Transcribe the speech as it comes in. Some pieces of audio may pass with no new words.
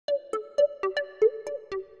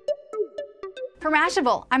For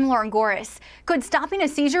Mashable, I'm Lauren Goris. Could stopping a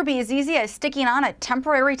seizure be as easy as sticking on a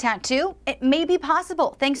temporary tattoo? It may be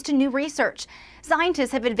possible thanks to new research. Scientists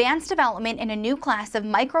have advanced development in a new class of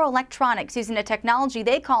microelectronics using a technology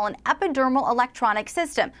they call an epidermal electronic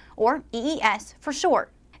system, or EES for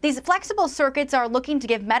short. These flexible circuits are looking to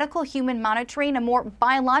give medical human monitoring a more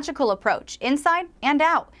biological approach, inside and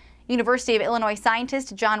out. University of Illinois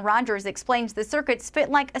scientist John Rogers explains the circuits fit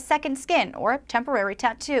like a second skin or a temporary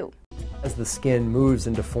tattoo. As the skin moves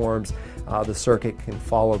and deforms, the circuit can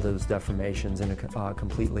follow those deformations in a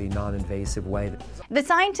completely non-invasive way. The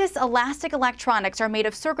scientists' elastic electronics are made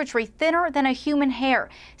of circuitry thinner than a human hair.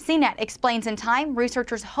 CNET explains in time,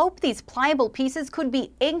 researchers hope these pliable pieces could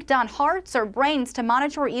be inked on hearts or brains to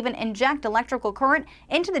monitor or even inject electrical current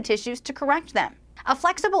into the tissues to correct them. A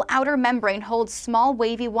flexible outer membrane holds small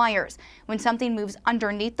wavy wires. When something moves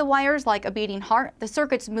underneath the wires, like a beating heart, the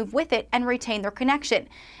circuits move with it and retain their connection.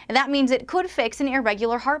 And that means it could fix an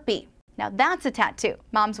irregular heartbeat. Now that's a tattoo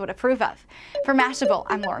moms would approve of. For Mashable,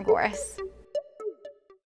 I'm Lauren Goris.